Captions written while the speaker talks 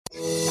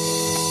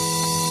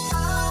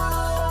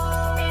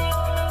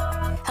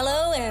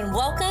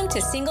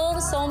to Single to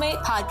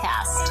Soulmate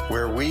Podcast,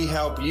 where we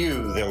help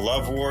you, the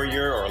love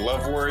warrior or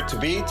love warrior to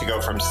be, to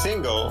go from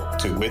single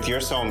to with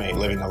your soulmate,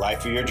 living the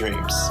life of your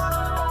dreams.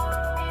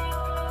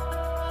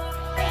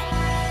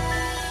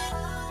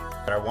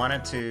 But I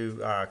wanted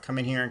to come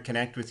in here and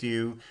connect with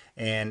you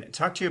and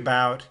talk to you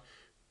about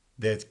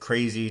the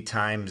crazy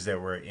times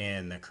that we're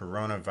in, the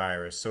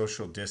coronavirus,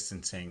 social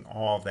distancing,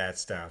 all of that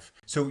stuff.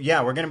 So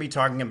yeah, we're going to be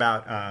talking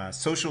about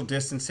social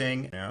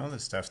distancing, the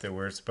stuff that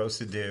we're supposed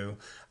to do,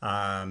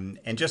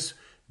 and just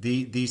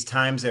these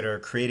times that are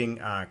creating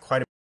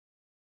quite a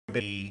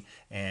bit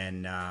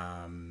and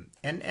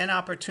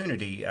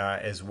opportunity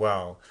as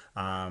well.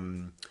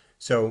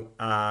 So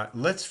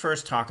let's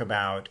first talk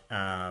about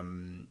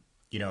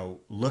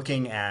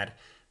looking at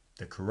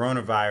the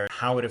coronavirus,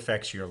 how it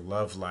affects your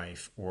love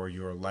life or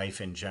your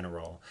life in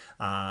general.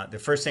 The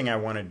first thing I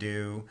want to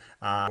do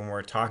when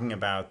we're talking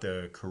about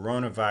the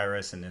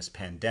coronavirus and this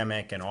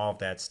pandemic and all of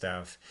that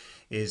stuff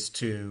is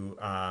to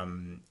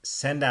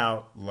send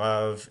out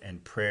love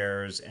and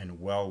prayers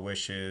and well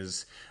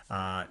wishes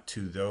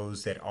to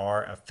those that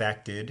are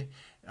affected.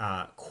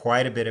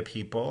 Quite a bit of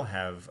people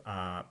have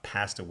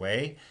passed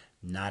away,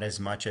 not as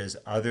much as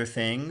other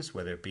things,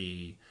 whether it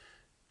be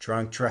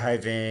drunk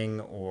driving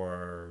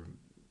or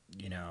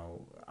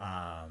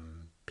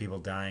people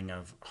dying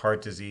of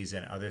heart disease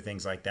and other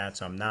things like that.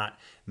 So I'm not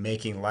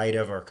making light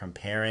of or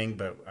comparing,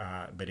 but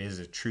it is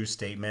a true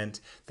statement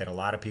that a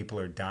lot of people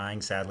are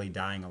dying, sadly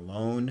dying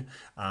alone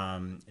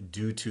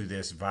due to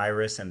this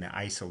virus and the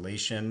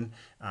isolation.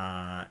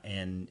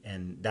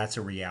 And that's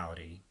a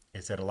reality.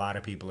 It's that a lot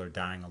of people are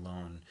dying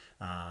alone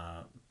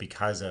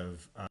because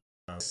of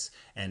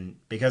and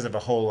because of a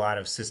whole lot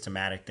of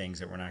systematic things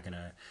that we're not going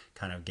to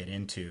kind of get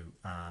into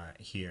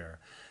here.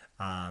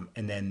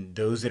 And then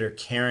those that are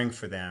caring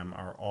for them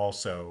are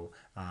also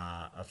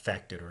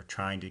affected or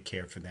trying to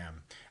care for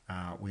them.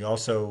 We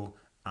also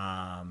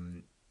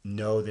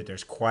know that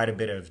there's quite a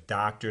bit of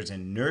doctors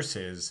and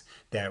nurses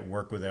that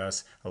work with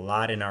us, a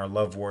lot in our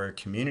Love Warrior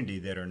community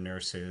that are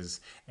nurses,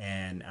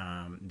 and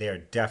they're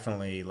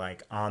definitely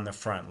like on the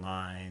front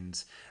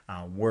lines,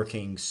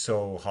 working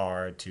so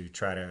hard to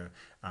try to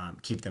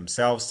keep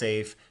themselves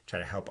safe, try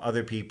to help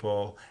other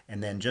people,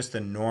 and then just the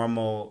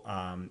normal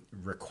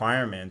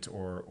requirement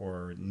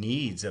or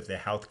needs of the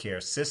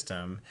healthcare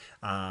system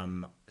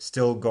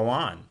still go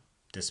on.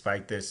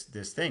 Despite this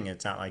thing,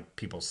 it's not like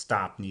people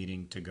stop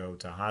needing to go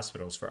to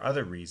hospitals for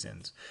other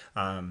reasons.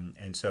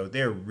 And so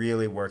they're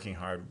really working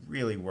hard,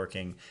 really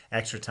working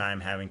extra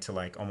time, having to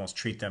like almost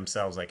treat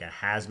themselves like a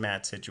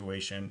hazmat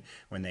situation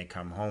when they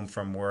come home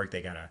from work.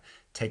 They got to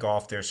take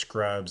off their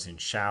scrubs and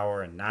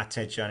shower and not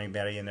touch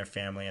anybody in their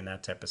family and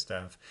that type of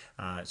stuff.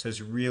 So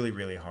it's really,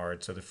 really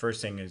hard. So the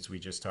first thing is we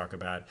just talk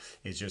about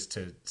is just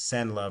to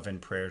send love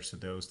and prayers to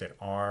those that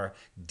are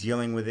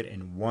dealing with it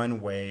in one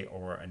way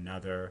or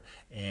another,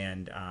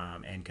 and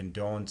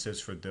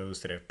condolences for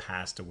those that have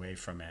passed away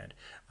from it.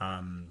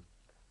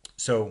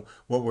 So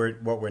what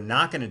we're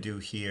not going to do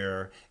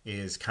here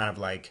is kind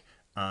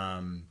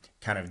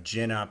of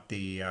gin up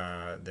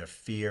the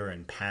fear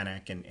and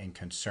panic and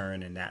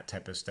concern and that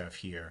type of stuff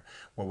here.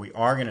 What we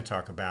are going to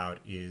talk about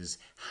is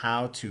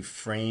how to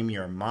frame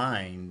your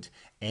mind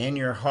and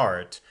your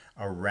heart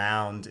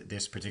around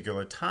this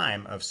particular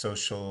time of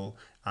social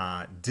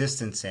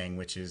distancing,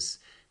 which is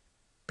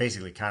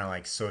basically kind of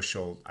like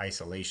social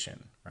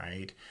isolation,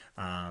 right?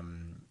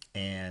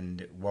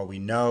 And what we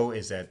know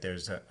is that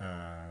there's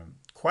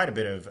quite a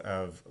bit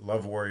of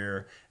Love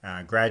Warrior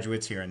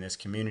graduates here in this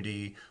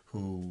community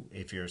who,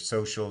 if you're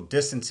social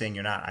distancing,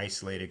 you're not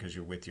isolated because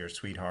you're with your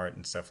sweetheart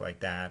and stuff like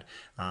that.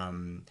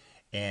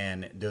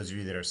 And those of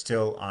you that are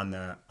still on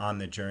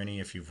the journey,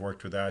 if you've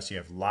worked with us, you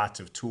have lots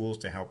of tools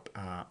to help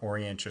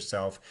orient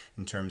yourself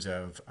in terms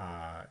of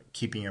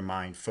keeping your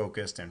mind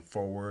focused and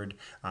forward.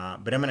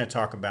 But I'm going to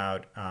talk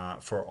about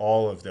for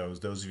all of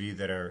those of you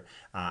that are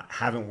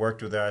haven't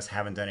worked with us,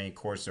 haven't done any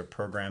courses or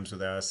programs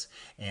with us,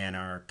 and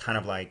are kind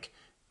of like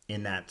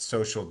in that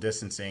social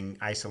distancing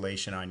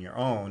isolation on your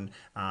own,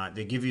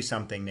 they give you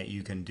something that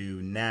you can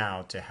do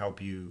now to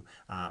help you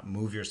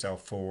move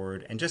yourself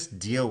forward and just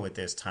deal with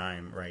this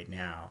time right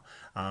now.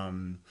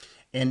 And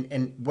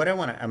what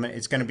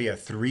it's going to be a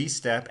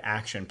 3-step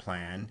action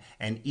plan,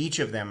 and each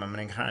of them I'm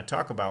going to kind of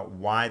talk about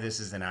why this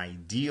is an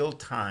ideal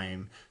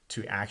time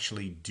to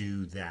actually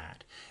do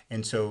that.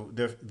 And so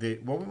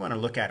what we want to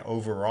look at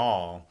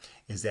overall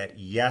is that,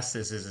 yes,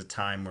 this is a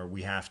time where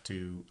we have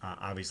to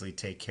obviously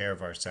take care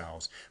of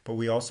ourselves, but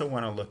we also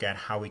want to look at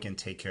how we can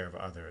take care of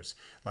others.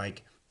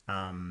 Like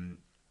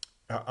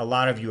a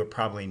lot of you are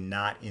probably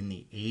not in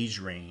the age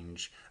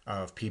range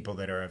of people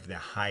that are of the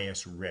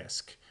highest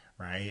risk,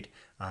 right?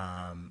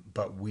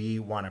 But we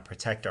want to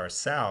protect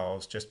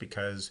ourselves just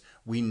because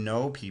we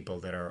know people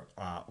that are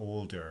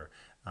older,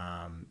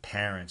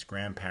 parents,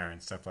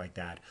 grandparents, stuff like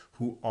that,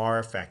 who are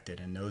affected.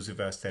 And those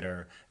of us that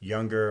are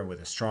younger with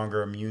a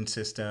stronger immune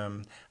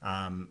system,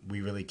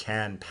 we really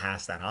can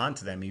pass that on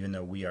to them, even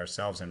though we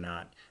ourselves are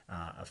not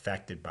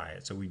affected by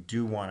it. So we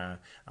do want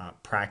to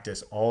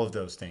practice all of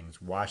those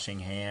things, washing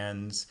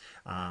hands,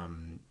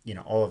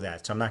 all of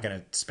that. So I'm not going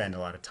to spend a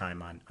lot of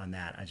time on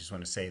that. I just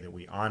want to say that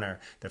we honor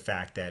the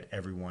fact that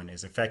everyone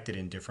is affected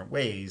in different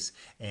ways,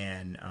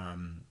 and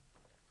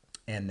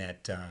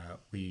that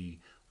we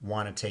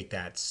want to take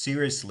that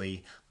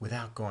seriously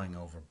without going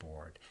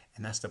overboard.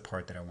 And that's the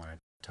part that I want to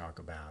talk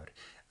about.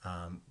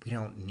 We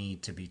don't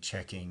need to be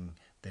checking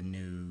the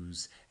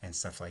news and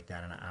stuff like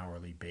that on an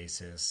hourly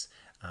basis.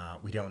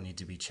 We don't need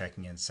to be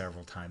checking in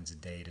several times a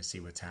day to see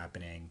what's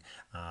happening.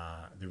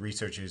 The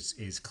research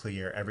is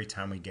clear. Every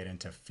time we get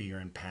into fear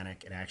and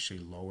panic, it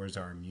actually lowers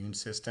our immune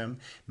system,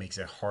 makes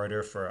it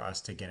harder for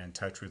us to get in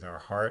touch with our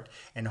heart,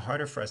 and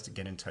harder for us to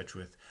get in touch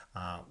with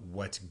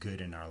what's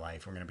good in our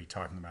life. We're going to be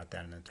talking about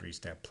that in the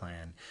 3-step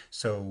plan.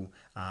 So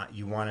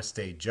you want to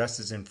stay just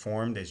as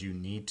informed as you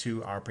need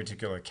to. Our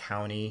particular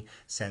county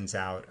sends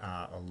out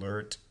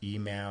alert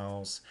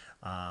emails,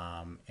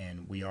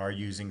 and we are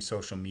using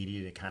social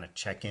media to kind of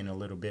check in a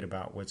little bit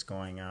about what's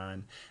going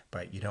on,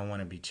 but you don't want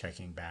to be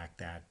checking back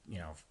that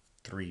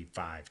 3,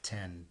 5,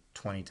 10,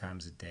 20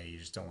 times a day. You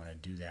just don't want to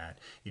do that.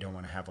 You don't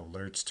want to have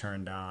alerts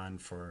turned on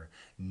for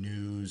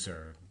news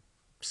or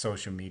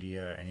social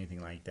media,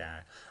 anything like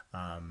that,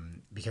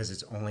 because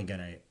it's only going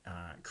to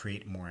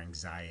create more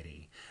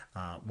anxiety.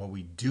 What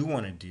we do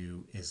want to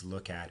do is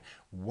look at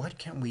what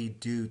can we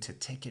do to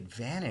take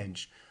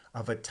advantage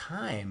of a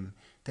time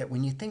that,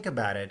 when you think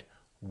about it,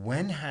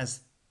 when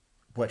has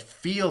what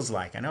feels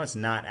like, I know it's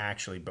not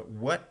actually, but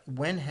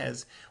when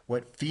has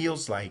what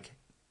feels like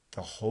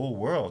the whole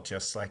world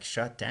just like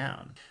shut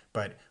down?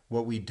 But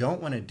what we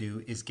don't want to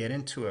do is get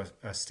into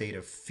a state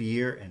of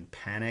fear and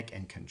panic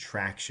and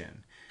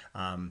contraction.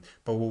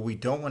 But what we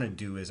don't want to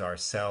do is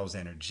ourselves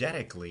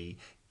energetically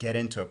get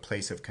into a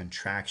place of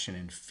contraction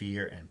and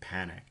fear and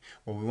panic.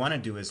 What we want to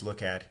do is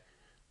look at,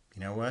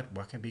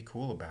 what can be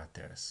cool about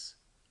this?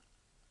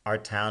 Our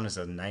town is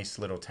a nice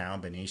little town,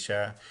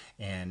 Benicia,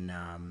 and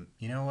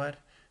you know what?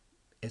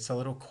 It's a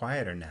little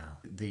quieter now.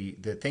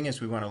 The thing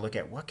is, we want to look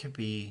at what could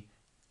be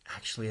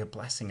actually a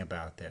blessing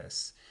about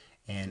this.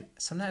 And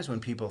sometimes when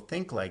people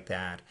think like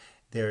that,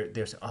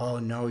 there's, oh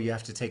no, you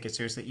have to take it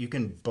seriously. You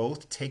can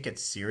both take it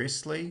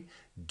seriously,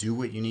 do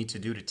what you need to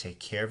do to take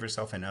care of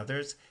yourself and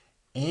others,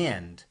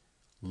 and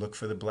look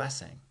for the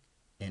blessing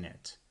in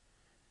it.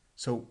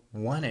 So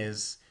one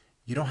is,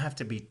 you don't have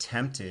to be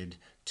tempted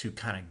to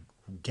kind of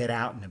get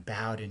out and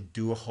about and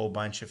do a whole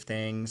bunch of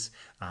things.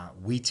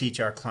 We teach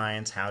our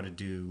clients how to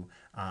do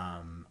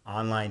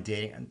online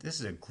dating. And this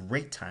is a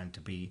great time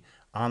to be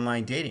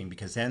online dating,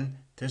 because then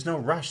there's no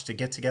rush to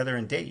get together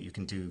and date. You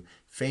can do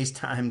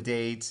FaceTime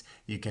dates,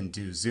 you can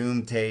do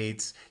Zoom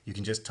dates, you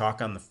can just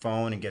talk on the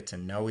phone and get to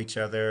know each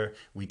other.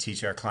 We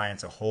teach our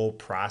clients a whole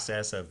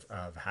process of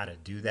how to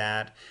do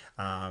that.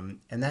 And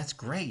that's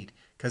great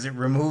because it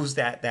removes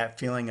that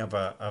feeling of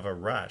a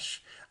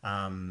rush.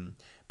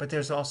 But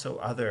there's also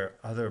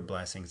other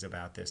blessings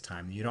about this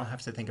time. You don't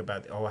have to think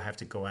about, oh, I have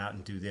to go out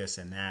and do this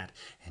and that,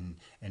 and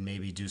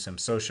maybe do some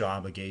social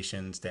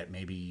obligations that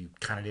maybe you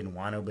kind of didn't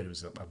want to, but it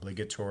was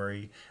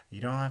obligatory. You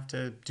don't have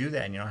to do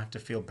that, and you don't have to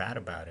feel bad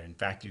about it. In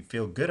fact, you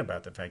feel good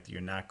about the fact that you're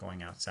not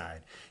going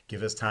outside.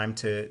 Give us time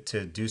to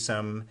do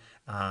some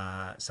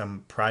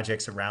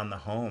projects around the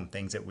home,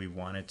 things that we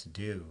wanted to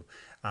do.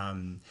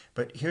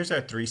 But here's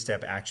our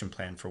 3-step action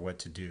plan for what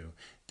to do.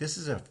 This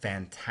is a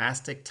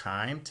fantastic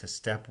time to,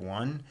 step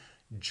 1,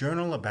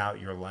 journal about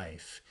your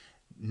life.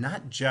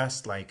 Not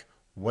just like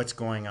what's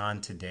going on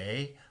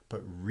today,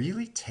 but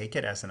really take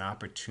it as an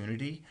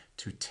opportunity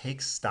to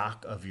take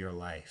stock of your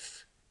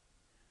life.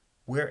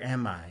 Where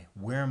am I?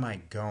 Where am I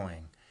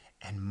going?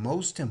 And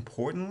most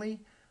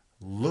importantly,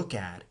 look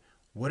at,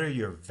 what are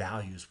your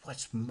values?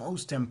 What's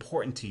most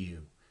important to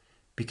you?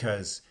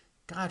 Because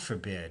God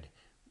forbid,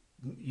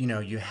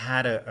 you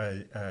had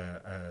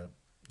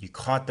you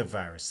caught the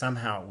virus.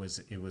 Somehow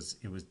it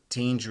was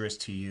dangerous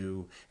to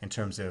you in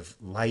terms of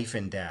life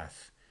and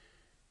death.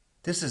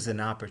 This is an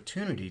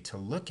opportunity to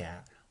look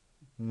at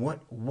what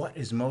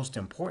is most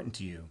important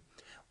to you.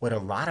 What a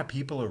lot of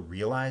people are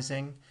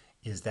realizing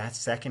is that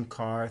second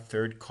car,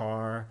 third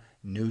car,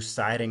 new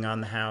siding on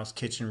the house,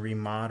 kitchen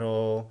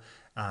remodel,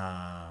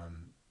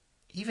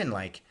 even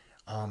like,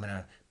 oh, I'm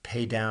gonna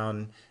pay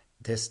down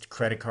this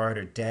credit card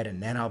or debt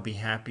and then I'll be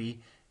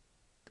happy.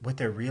 What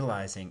they're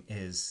realizing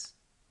is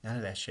none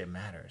of that shit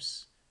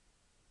matters.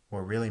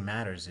 What really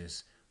matters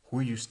is, who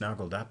are you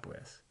snuggled up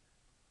with,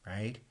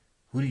 right?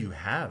 Who do you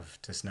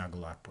have to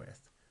snuggle up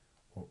with,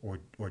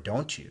 or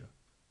don't you,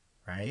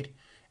 right?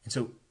 And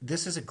so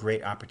this is a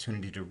great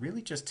opportunity to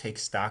really just take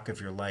stock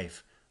of your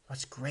life.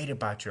 What's great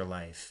about your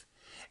life?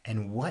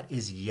 And what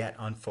is yet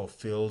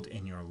unfulfilled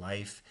in your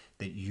life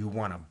that you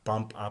want to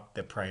bump up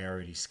the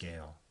priority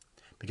scale?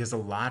 Because a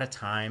lot of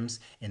times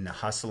in the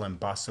hustle and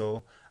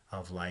bustle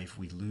of life,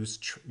 we lose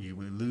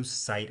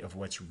sight of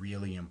what's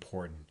really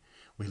important.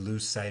 We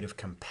lose sight of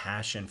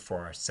compassion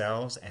for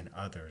ourselves and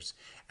others,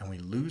 and we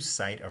lose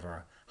sight of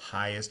our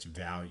highest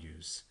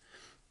values.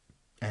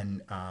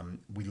 And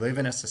we live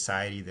in a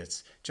society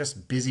that's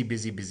just busy,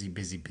 busy, busy,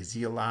 busy,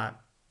 busy a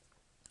lot.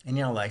 And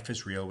life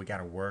is real. We got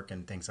to work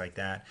and things like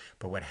that.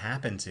 But what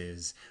happens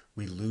is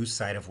we lose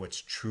sight of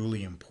what's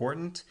truly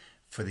important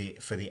for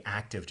the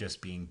act of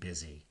just being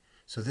busy.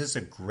 So this is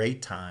a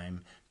great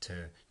time to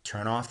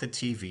turn off the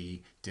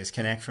TV,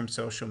 disconnect from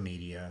social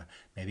media,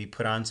 maybe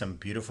put on some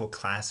beautiful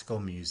classical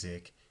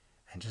music,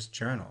 and just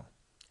journal.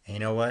 And you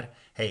know what?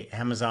 Hey,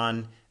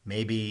 Amazon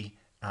maybe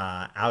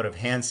out of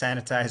hand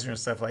sanitizer and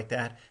stuff like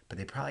that, but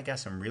they probably got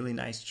some really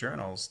nice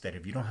journals that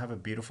if you don't have a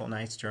beautiful,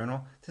 nice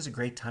journal, this is a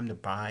great time to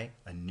buy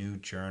a new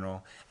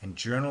journal and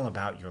journal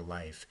about your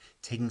life,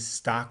 taking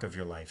stock of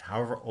your life,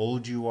 however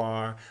old you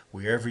are,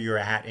 wherever you're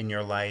at in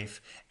your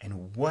life,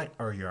 and what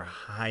are your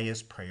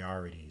highest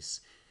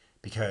priorities.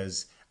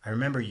 Because I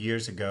remember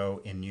years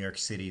ago in New York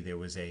City, there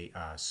was a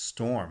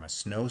storm, a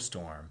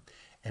snowstorm,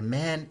 and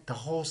man, the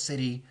whole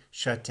city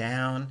shut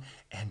down,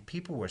 and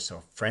people were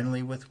so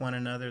friendly with one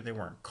another. There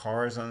weren't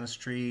cars on the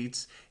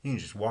streets. You can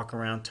just walk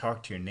around,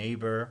 talk to your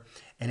neighbor,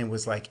 and it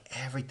was like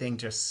everything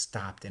just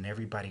stopped, and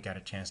everybody got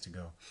a chance to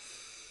go.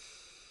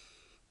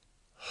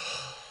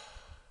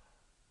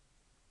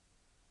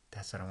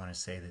 That's what I want to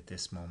say that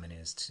this moment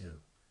is too.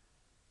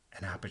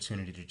 An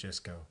opportunity to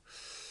just go.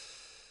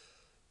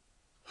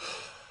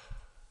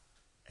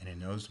 And in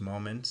those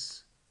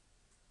moments,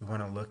 we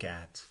want to look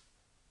at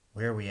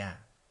where are we at?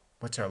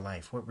 What's our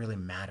life? What really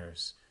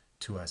matters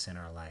to us in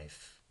our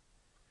life?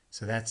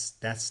 So that's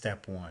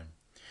step one.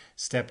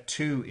 Step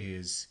two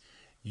is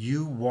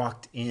you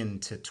walked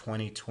into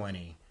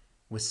 2020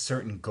 with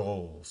certain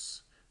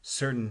goals,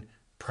 certain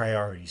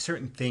priorities,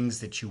 certain things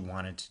that you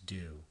wanted to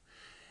do.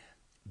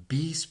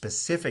 Be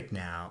specific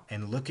now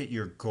and look at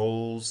your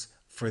goals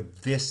for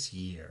this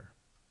year.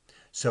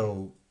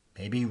 So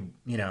maybe,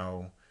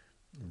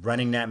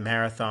 running that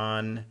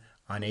marathon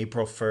on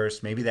April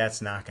 1st, maybe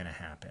that's not going to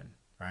happen,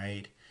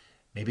 right?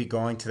 Maybe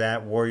going to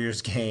that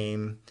Warriors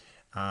game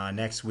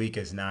next week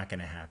is not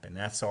going to happen.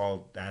 That's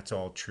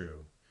all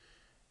true.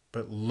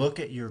 But look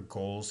at your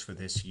goals for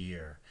this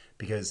year,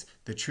 because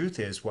the truth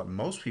is what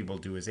most people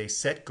do is they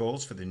set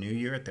goals for the new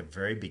year at the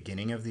very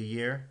beginning of the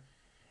year,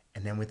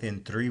 and then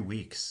within 3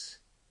 weeks,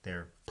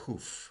 they're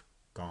poof,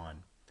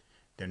 gone.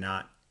 They're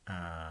not,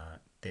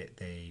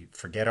 they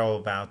forget all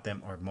about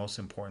them, or most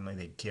importantly,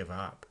 they give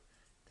up.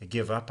 They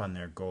give up on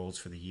their goals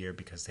for the year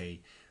because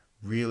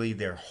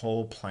their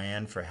whole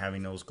plan for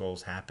having those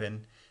goals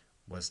happen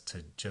was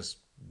to just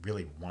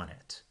really want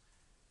it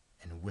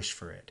and wish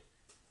for it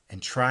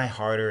and try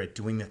harder at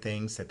doing the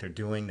things that they're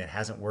doing that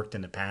hasn't worked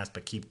in the past,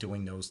 but keep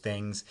doing those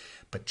things,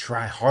 but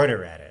try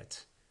harder at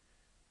it.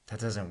 That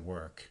doesn't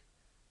work.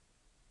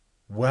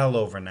 Well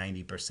over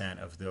 90%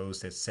 of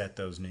those that set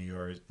those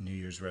New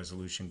Year's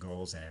resolution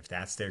goals, and if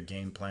that's their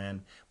game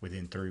plan,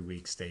 within 3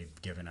 weeks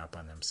they've given up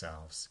on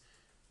themselves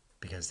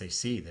because they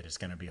see that it's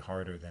going to be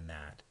harder than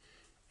that.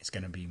 It's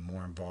going to be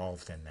more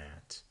involved than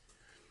that.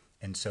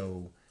 And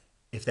so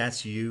if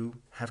that's you,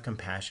 have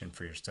compassion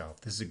for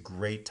yourself. This is a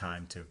great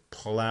time to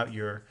pull out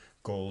your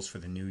goals for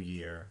the new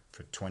year,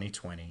 for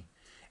 2020,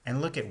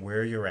 and look at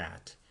where you're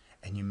at.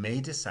 And you may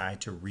decide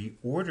to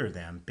reorder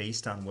them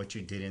based on what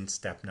you did in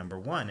step number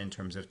one in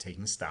terms of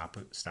taking stock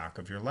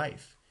of your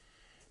life.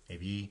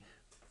 Maybe,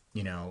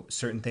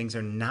 certain things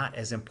are not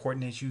as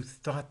important as you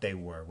thought they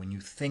were when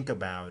you think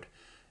about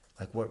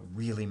like what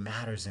really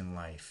matters in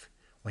life.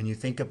 When you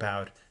think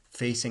about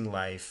facing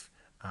life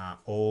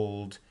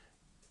old,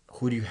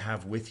 who do you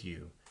have with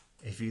you?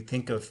 If you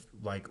think of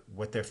like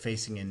what they're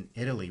facing in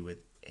Italy with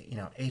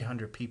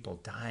 800 people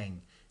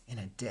dying in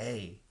a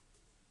day,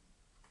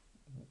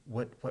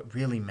 what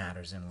really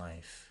matters in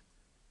life,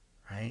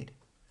 right?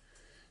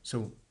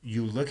 So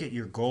you look at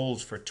your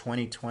goals for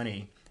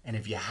 2020, and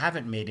if you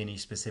haven't made any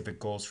specific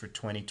goals for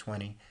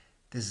 2020,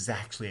 this is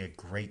actually a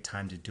great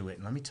time to do it.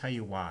 And let me tell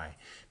you why.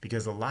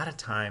 Because a lot of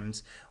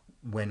times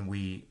when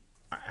we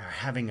are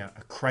having a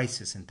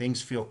crisis and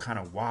things feel kind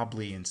of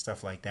wobbly and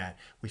stuff like that,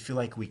 we feel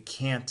like we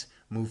can't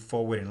move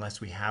forward unless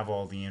we have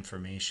all the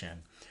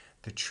information.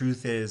 The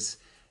truth is,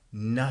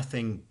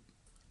 nothing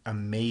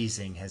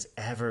amazing has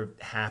ever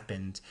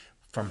happened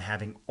from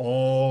having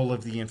all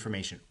of the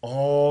information,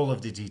 all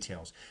of the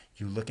details.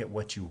 You look at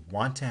what you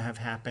want to have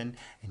happen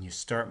and you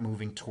start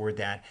moving toward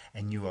that,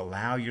 and you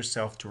allow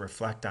yourself to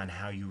reflect on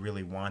how you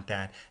really want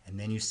that, and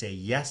then you say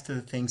yes to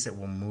the things that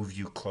will move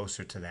you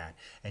closer to that,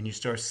 and you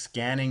start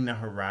scanning the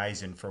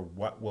horizon for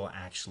what will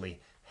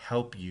actually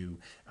help you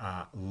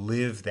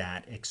live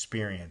that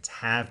experience,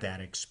 have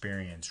that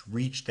experience,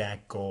 reach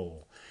that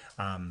goal.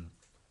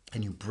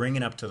 And you bring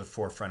it up to the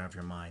forefront of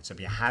your mind. So if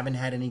you haven't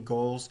had any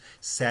goals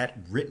set,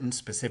 written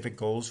specific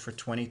goals for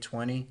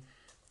 2020,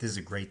 this is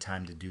a great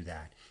time to do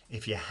that.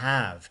 If you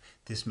have,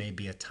 this may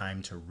be a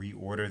time to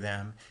reorder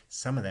them.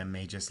 Some of them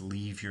may just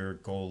leave your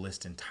goal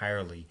list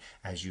entirely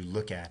as you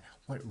look at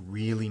what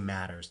really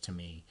matters to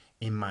me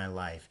in my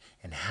life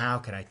and how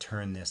could I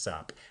turn this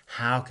up?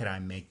 How could I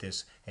make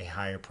this a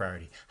higher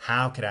priority?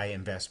 How could I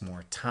invest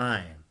more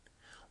time,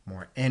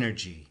 more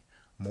energy,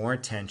 more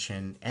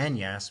attention, and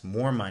yes,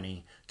 more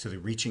money to the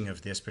reaching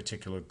of this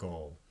particular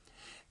goal.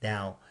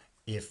 Now,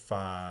 if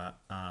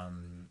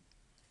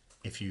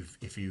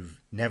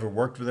you've never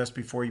worked with us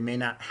before, you may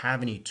not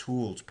have any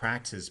tools,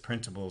 practices,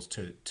 principles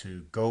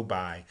to go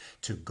by,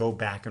 to go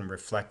back and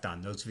reflect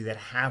on. Those of you that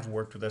have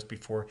worked with us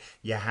before,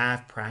 you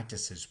have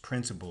practices,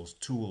 principles,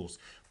 tools.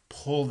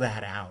 Pull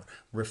that out,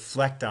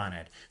 reflect on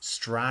it,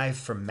 strive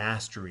for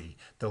mastery.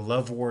 The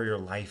Love Warrior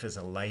life is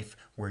a life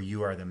where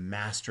you are the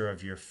master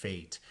of your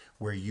fate,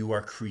 where you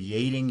are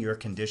creating your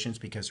conditions,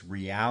 because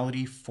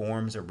reality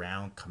forms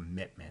around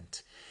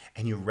commitment.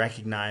 And you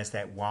recognize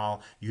that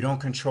while you don't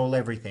control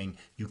everything,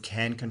 you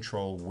can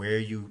control where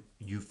you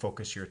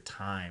focus your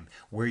time,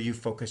 where you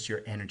focus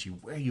your energy,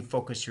 where you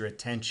focus your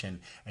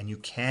attention, and you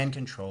can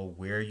control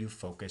where you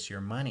focus your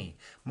money.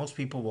 Most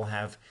people will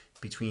have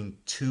between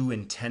 $2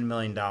 and $10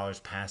 million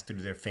pass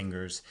through their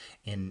fingers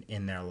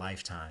in their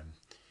lifetime.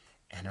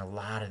 And a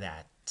lot of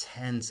that,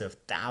 tens of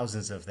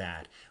thousands of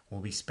that,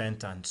 will be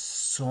spent on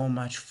so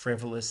much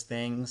frivolous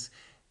things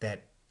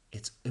that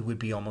it would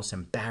be almost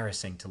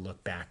embarrassing to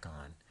look back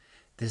on.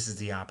 This is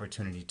the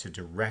opportunity to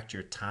direct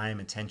your time,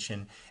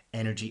 attention,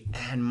 energy,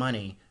 and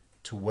money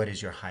to what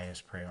is your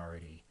highest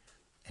priority.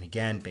 And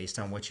again, based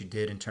on what you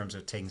did in terms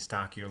of taking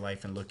stock of your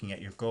life and looking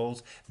at your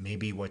goals,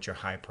 maybe what your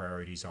high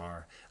priorities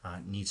are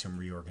need some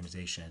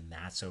reorganization, and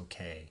that's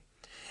okay.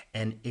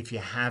 And if you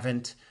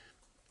haven't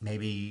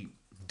maybe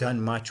done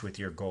much with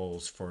your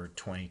goals for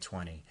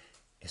 2020,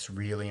 it's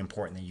really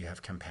important that you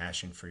have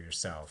compassion for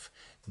yourself.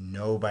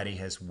 Nobody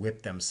has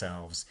whipped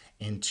themselves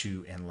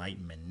into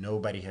enlightenment.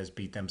 Nobody has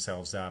beat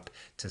themselves up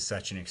to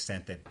such an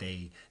extent that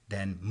they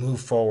then move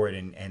forward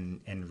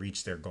and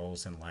reach their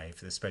goals in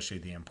life, especially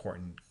the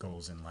important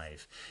goals in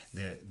life.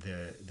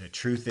 The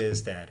truth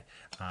is that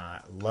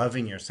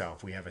loving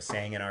yourself, we have a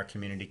saying in our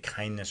community,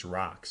 kindness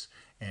rocks.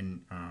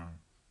 And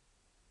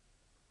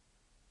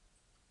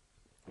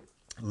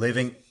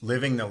living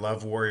the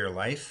Love Warrior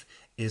life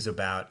is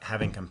about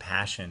having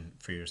compassion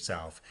for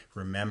yourself,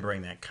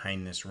 remembering that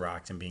kindness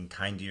rocks, and being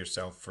kind to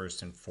yourself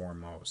first and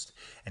foremost,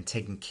 and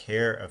taking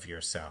care of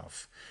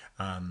yourself.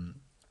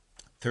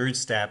 Third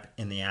step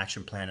in the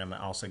action plan, I'm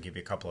going to also give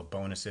you a couple of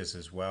bonuses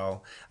as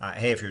well.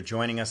 Hey, if you're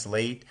joining us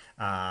late,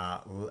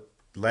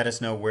 let us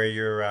know where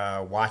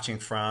you're watching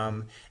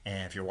from.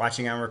 And if you're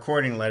watching on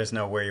recording, let us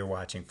know where you're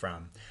watching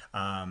from.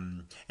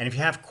 And if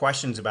you have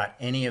questions about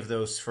any of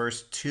those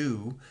first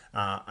two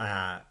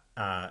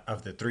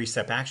of the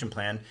 3-step action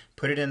plan,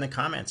 put it in the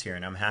comments here,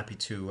 and I'm happy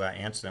to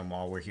answer them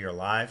while we're here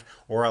live,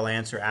 or I'll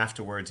answer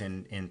afterwards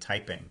in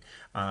typing.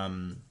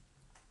 So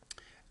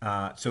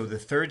the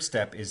third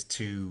step is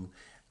to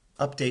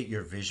update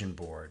your vision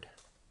board.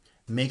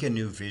 Make a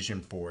new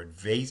vision board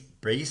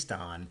based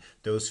on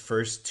those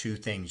first two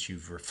things.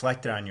 You've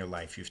reflected on your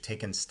life. You've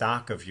taken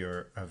stock of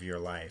your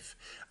life.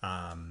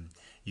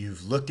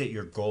 You've looked at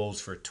your goals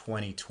for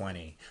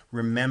 2020,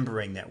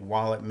 remembering that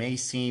while it may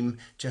seem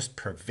just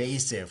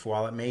pervasive,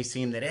 while it may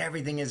seem that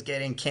everything is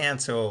getting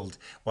canceled,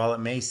 while it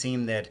may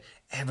seem that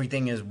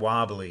everything is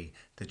wobbly,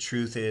 the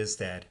truth is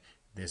that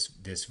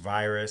this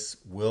virus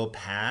will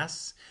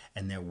pass,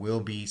 and there will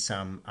be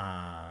some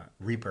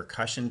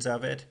repercussions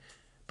of it.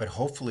 But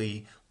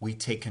hopefully we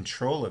take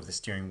control of the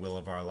steering wheel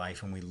of our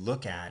life, and we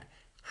look at,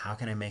 how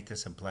can I make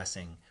this a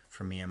blessing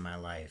for me and my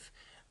life?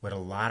 What a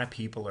lot of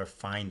people are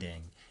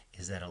finding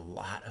is that a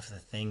lot of the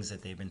things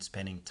that they've been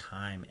spending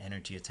time,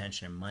 energy,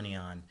 attention, and money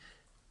on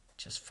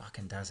just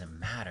fucking doesn't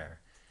matter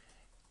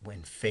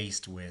when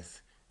faced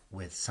with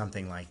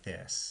something like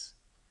this.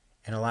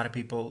 And a lot of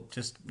people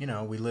just,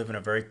 we live in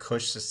a very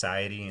cush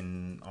society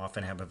and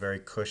often have a very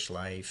cush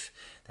life.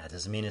 That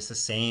doesn't mean it's the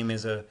same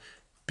as a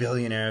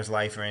billionaire's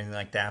life or anything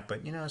like that,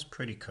 but it's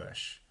pretty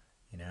cush.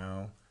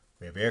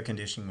 We have air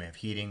conditioning, we have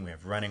heating, we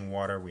have running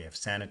water, we have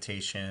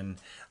sanitation,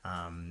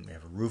 we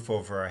have a roof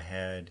over our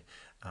head,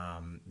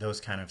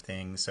 those kind of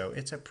things. So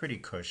it's a pretty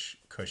cush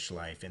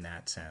life in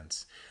that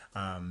sense.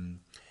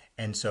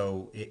 And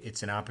so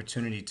it's an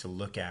opportunity to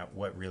look at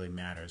what really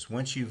matters.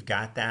 Once you've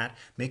got that,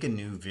 make a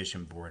new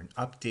vision board,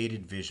 an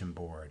updated vision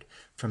board.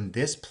 From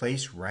this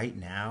place right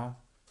now,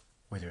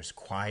 where there's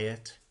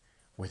quiet,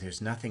 where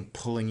there's nothing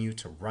pulling you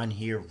to run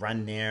here,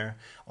 run there,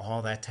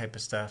 all that type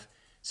of stuff,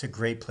 it's a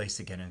great place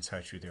to get in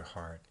touch with your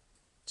heart.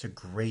 It's a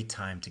great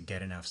time to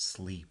get enough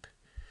sleep.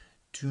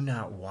 Do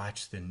not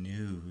watch the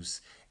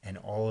news and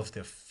all of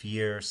the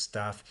fear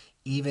stuff,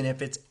 even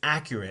if it's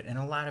accurate. And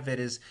a lot of it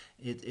is,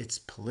 it's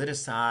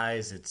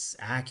politicized, it's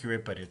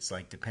accurate, but it's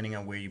like depending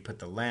on where you put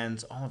the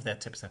lens, all of that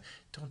type of stuff.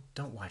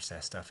 Don't watch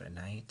that stuff at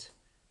night.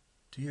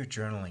 Do your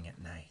journaling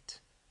at night.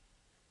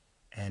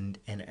 And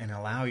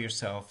allow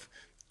yourself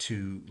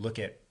to look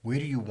at, where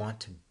do you want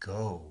to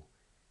go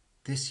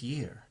this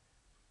year?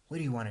 Where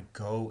do you want to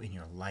go in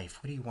your life?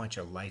 What do you want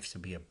your life to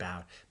be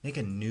about? Make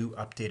a new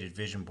updated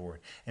vision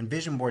board. And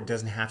vision board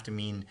doesn't have to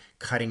mean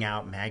cutting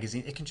out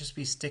magazines. It can just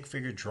be stick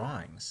figure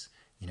drawings,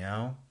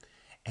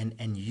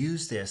 and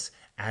use this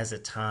as a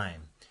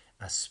time,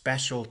 a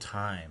special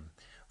time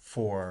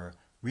for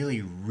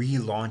really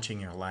relaunching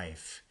your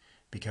life,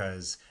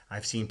 because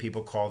I've seen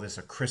people call this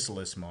a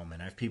chrysalis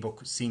moment. I've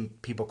seen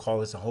people call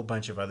this a whole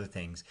bunch of other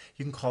things.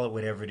 You can call it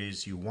whatever it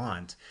is you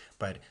want,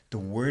 but the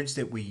words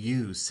that we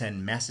use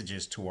send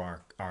messages to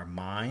our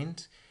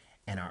mind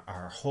and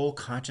our whole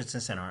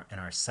consciousness and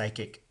our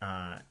psychic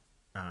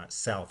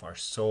self, our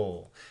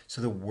soul.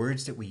 So the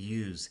words that we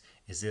use,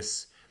 is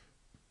this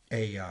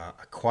a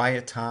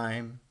quiet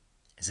time?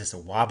 Is this a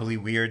wobbly,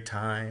 weird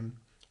time?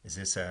 Is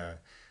this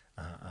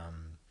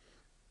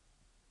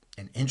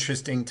an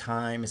interesting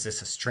time? Is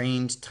this a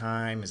strange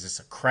time? Is this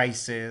a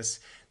crisis?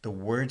 The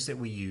words that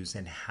we use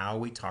and how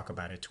we talk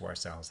about it to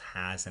ourselves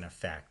has an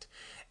effect.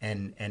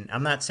 And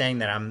I'm not saying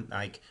that I'm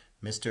like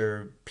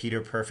Mr.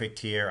 Peter Perfect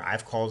here.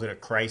 I've called it a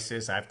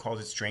crisis. I've called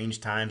it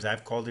strange times.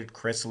 I've called it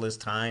chrysalis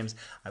times.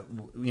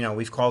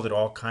 We've called it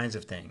all kinds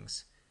of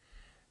things.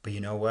 But you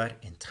know what?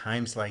 In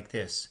times like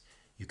this,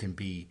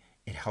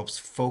 it helps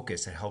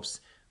focus. It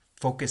helps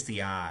focus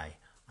the eye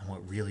on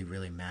what really,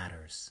 really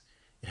matters.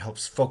 It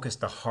helps focus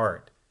the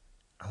heart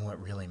on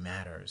what really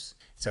matters.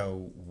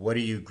 So what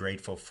are you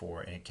grateful for?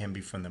 And it can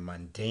be from the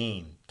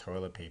mundane,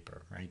 toilet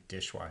paper, right?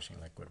 Dishwashing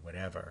liquid,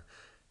 whatever,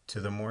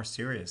 to the more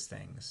serious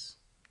things.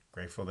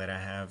 Grateful that I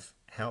have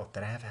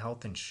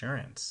health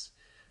insurance,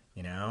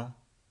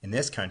 In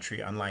this country,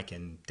 unlike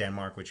in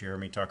Denmark, which you heard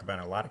me talk about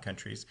in a lot of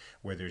countries,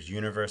 where there's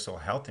universal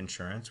health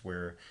insurance,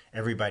 where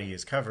everybody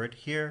is covered,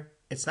 here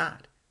it's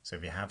not. So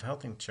if you have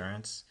health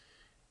insurance,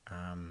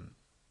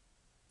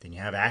 then you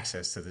have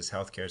access to this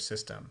healthcare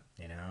system,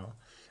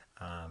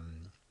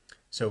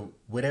 So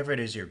whatever it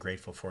is you're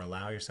grateful for,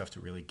 allow yourself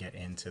to really get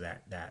into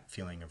that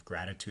feeling of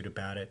gratitude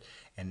about it.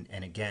 And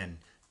again,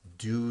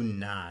 do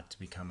not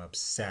become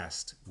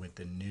obsessed with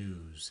the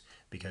news,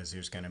 because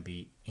there's going to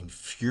be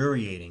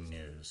infuriating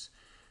news.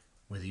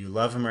 Whether you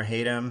love them or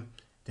hate them,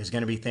 there's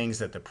going to be things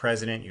that the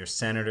president, your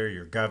senator,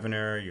 your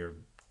governor, your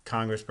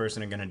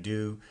congressperson are going to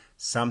do.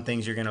 Some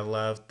things you're going to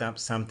love,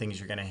 some things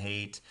you're going to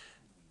hate,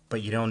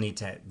 but you don't need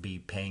to be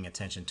paying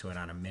attention to it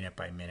on a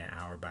minute-by-minute,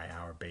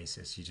 hour-by-hour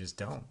basis. You just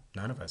don't.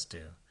 None of us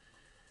do.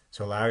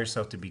 So allow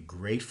yourself to be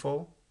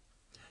grateful,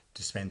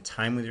 to spend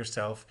time with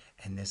yourself,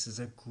 and this is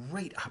a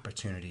great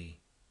opportunity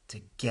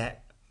to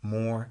get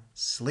more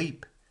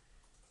sleep.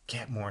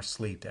 Get more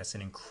sleep. That's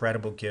an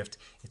incredible gift.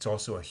 It's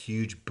also a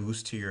huge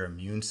boost to your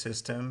immune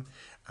system.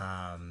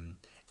 And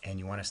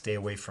you want to stay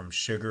away from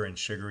sugar and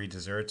sugary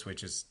desserts,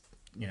 which is,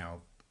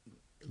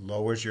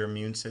 lowers your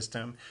immune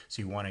system.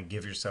 So you want to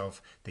give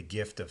yourself the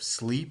gift of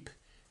sleep,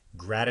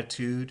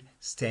 gratitude,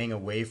 staying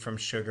away from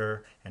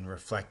sugar, and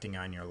reflecting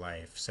on your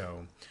life.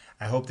 So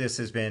I hope this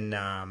has been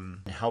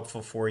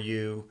helpful for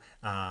you.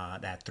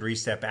 That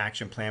 3-step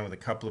action plan with a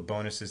couple of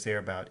bonuses there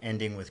about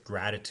ending with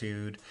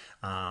gratitude.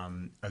 A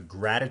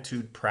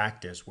gratitude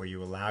practice where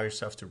you allow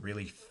yourself to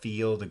really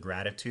feel the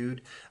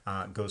gratitude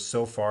goes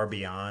so far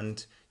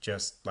beyond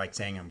just like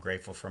saying I'm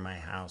grateful for my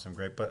house,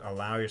 but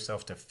allow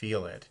yourself to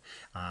feel it.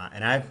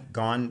 And I've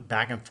gone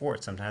back and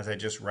forth. Sometimes I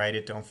just write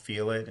it, don't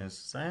feel it, and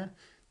it's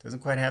doesn't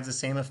quite have the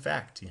same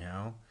effect,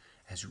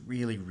 as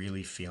really,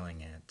 really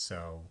feeling it.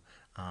 So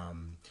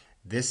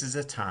this is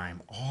a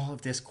time, all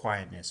of this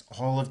quietness,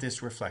 all of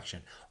this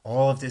reflection,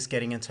 all of this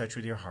getting in touch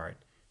with your heart,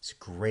 it's a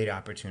great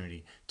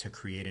opportunity to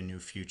create a new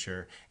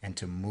future and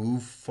to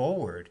move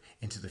forward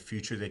into the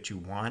future that you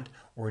want,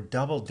 or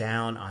double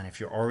down on, if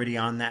you're already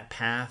on that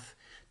path,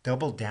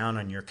 double down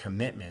on your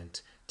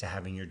commitment to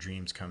having your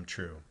dreams come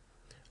true.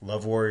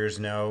 Love warriors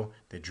know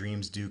that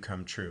dreams do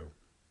come true.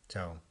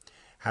 So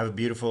have a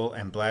beautiful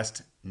and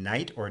blessed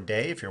night or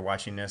day if you're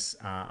watching this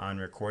on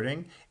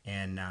recording.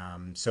 And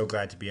I'm so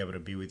glad to be able to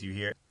be with you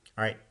here.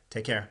 All right,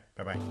 take care.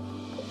 Bye-bye.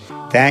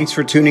 Thanks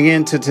for tuning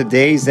in to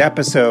today's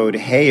episode.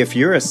 Hey, if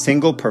you're a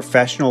single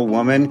professional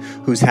woman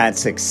who's had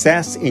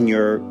success in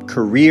your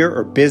career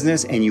or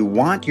business and you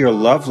want your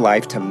love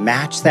life to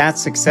match that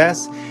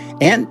success,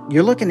 and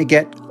you're looking to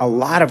get a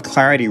lot of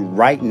clarity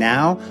right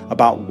now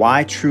about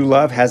why true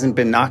love hasn't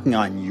been knocking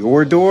on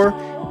your door,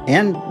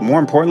 and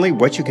more importantly,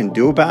 what you can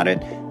do about it,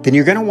 then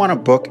you're going to want to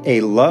book a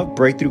Love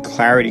Breakthrough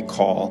Clarity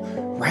call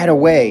right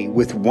away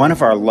with one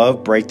of our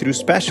Love Breakthrough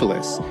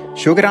specialists.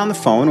 She'll get on the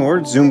phone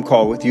or Zoom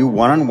call with you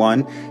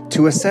one-on-one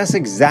to assess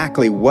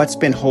exactly what's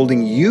been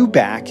holding you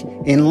back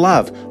in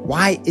love.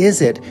 Why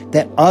is it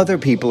that other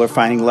people are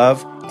finding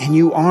love and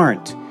you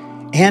aren't?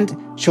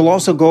 And she'll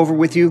also go over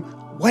with you,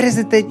 what is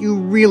it that you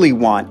really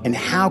want and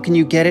how can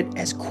you get it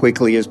as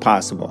quickly as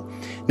possible?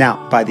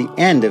 Now, by the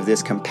end of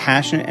this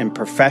compassionate and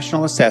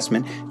professional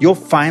assessment, you'll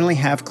finally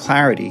have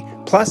clarity,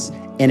 plus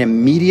an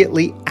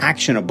immediately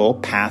actionable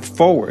path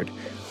forward.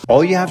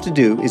 All you have to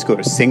do is go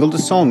to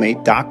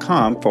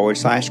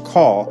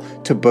singletosoulmate.com/call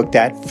to book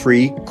that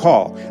free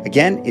call.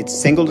 Again, it's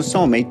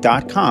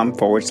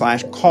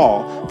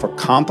singletosoulmate.com/call for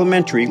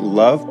complimentary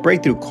love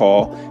breakthrough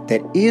call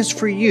that is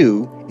for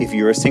you if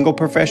you're a single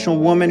professional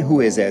woman who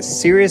is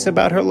as serious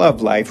about her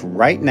love life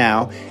right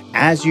now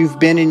as you've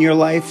been in your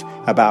life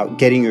about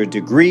getting your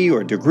degree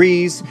or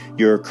degrees,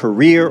 your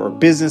career or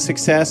business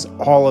success,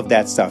 all of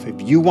that stuff.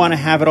 If you want to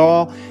have it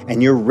all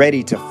and you're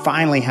ready to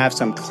finally have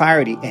some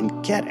clarity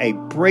and get a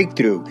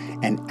breakthrough,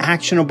 an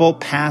actionable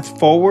path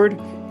forward,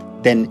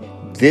 then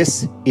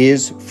this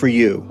is for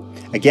you.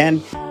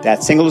 Again,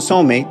 that's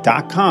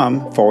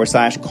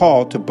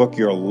singletosoulmate.com/call to book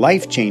your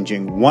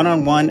life-changing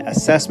one-on-one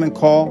assessment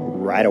call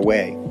right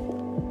away.